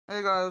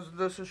Hey guys,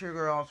 this is your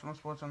girl Awesome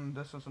Sports, and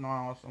this is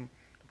not awesome.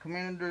 The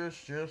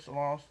Commanders just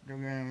lost their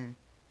game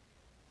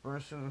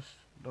versus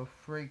the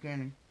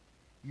freaking.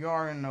 You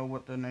already know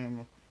what the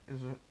name is.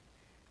 It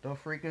the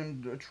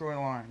freaking Detroit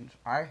Lions.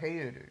 I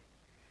hated it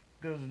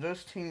because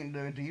this team,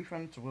 the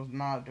defense was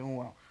not doing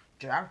well.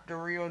 Jack Del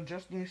Rio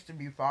just needs to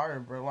be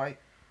fired, bro.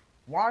 Like,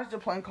 why is the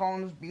play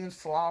calling being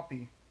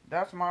sloppy?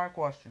 That's my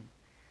question.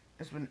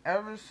 It's been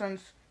ever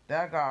since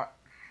that got.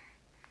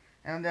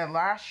 And then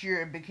last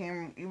year it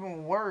became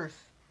even worse.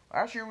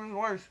 Last year was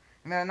worse.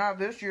 And then now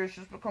this year it's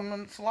just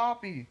becoming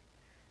sloppy.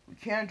 We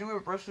can't do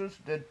it versus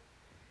the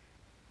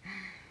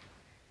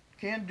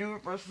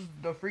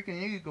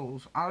freaking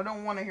Eagles. I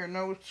don't want to hear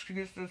no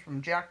excuses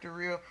from Jack Del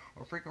Rio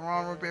or freaking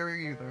Ron Rivera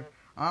either.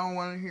 I don't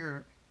want to hear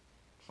it.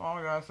 That's all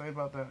I gotta say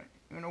about that.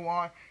 You know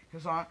why?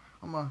 Because I'm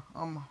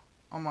an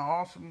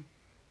awesome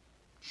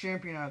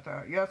champion at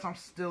that. Yes, I'm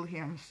still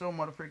here. I'm still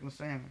motherfucking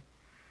saying.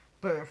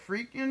 But it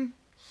freaking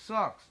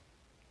sucks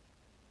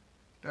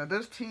that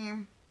this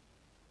team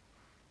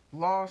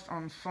lost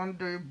on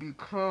Sunday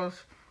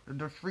because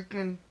the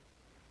freaking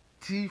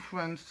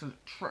defense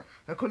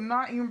they could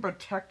not even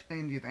protect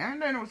anything. And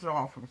then it was the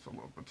offense a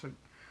little bit too.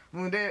 I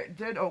mean, they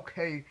did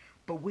okay,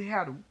 but we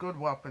had good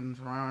weapons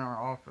around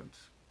our offense.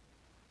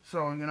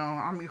 So, I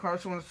mean,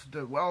 Carson Wentz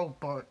did well,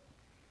 but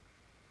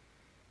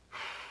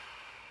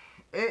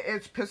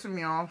it's pissing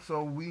me off.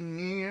 So we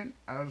need,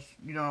 as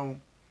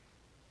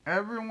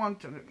everyone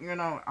to,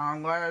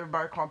 I'm glad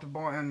everybody caught the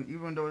ball, and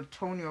even though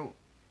Antonio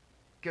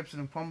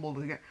Gibson fumbled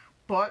again,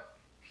 but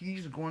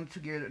he's going to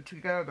get it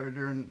together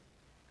during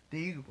the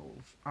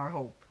Eagles, I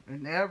hope,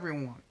 and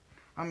everyone.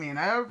 I mean,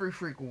 every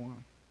freaking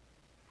one.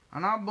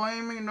 I'm not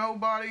blaming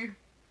nobody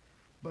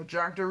but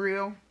Jack Del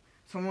Rio.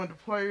 Some of the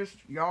players,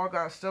 y'all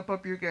gotta step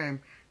up your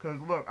game. Cause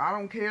look, I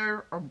don't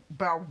care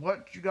about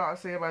what you gotta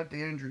say about the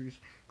injuries.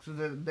 Cause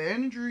the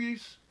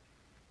injuries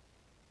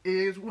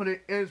is what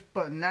it is,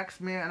 but next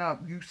man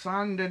up. You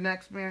sign the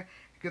next man,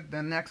 get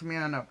the next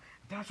man up.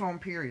 That's on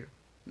period.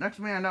 Next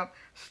man up,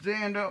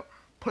 stand up,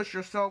 push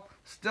yourself,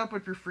 step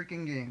up your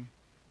freaking game.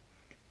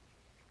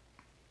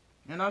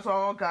 And that's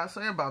all I gotta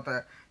say about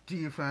that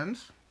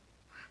defense.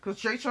 Because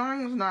Chase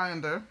Young is not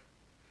in there.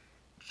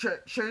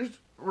 Chase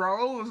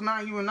Raul is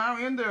not even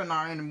not in there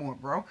not anymore,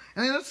 bro.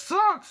 And it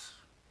sucks.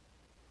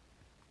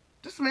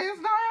 This man's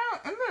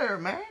not in there,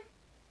 man.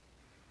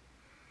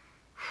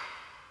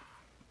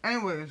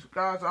 Anyways,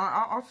 guys,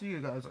 I'll see you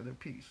guys later.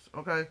 Peace,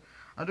 okay?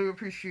 I do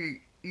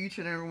appreciate each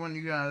and every one of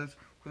you guys.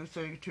 Please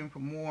stay tuned for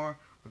more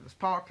of this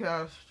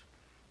podcast.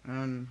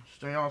 And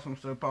stay awesome,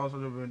 stay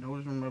positive, and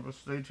always remember,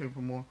 stay tuned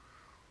for more.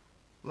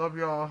 Love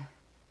y'all.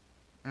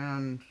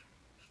 And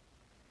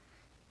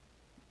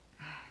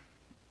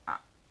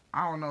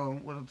I don't know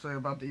what to say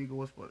about the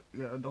Eagles, but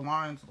yeah, the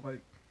Lions,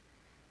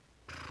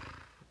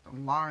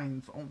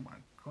 oh my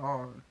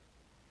God.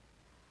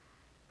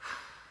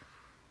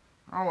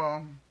 Oh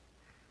well.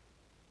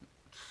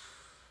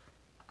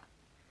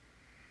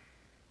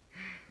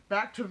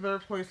 Back to their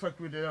place like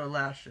we did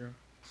last year.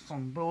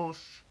 Some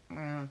bullshit,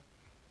 man.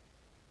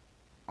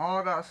 All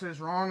I gotta say is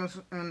Ron is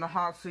in the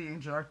hot seat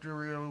and Jack Del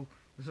Rio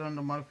is in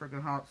the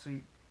motherfucking hot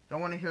seat.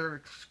 Don't want to hear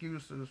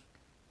excuses.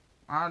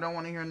 I don't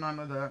want to hear none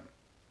of that.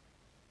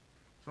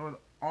 So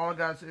all I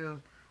gotta say is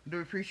I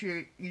do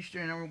appreciate each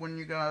and every one of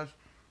you guys.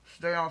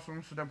 Stay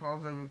awesome, stay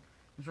positive.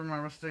 Just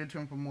remember, stay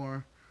tuned for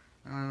more.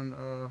 And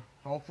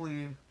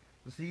hopefully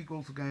this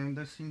Eagles game,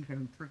 this team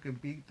can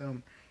freaking beat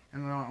them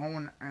in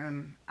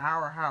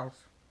our house.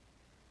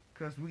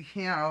 Because we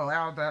can't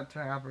allow that to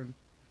happen.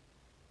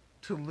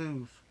 To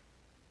lose.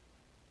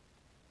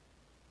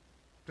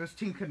 This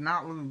team could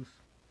not lose.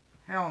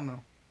 Hell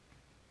no.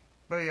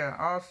 But yeah,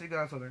 I'll see you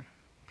guys later.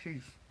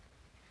 Peace.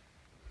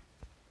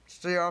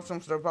 Stay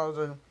awesome, stay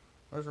positive.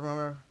 Let's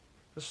remember,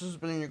 this has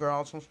been your girl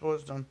Awesome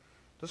Sports Done.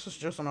 This is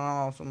just an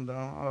awesome though.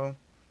 I'll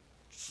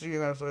see you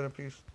guys later. Peace.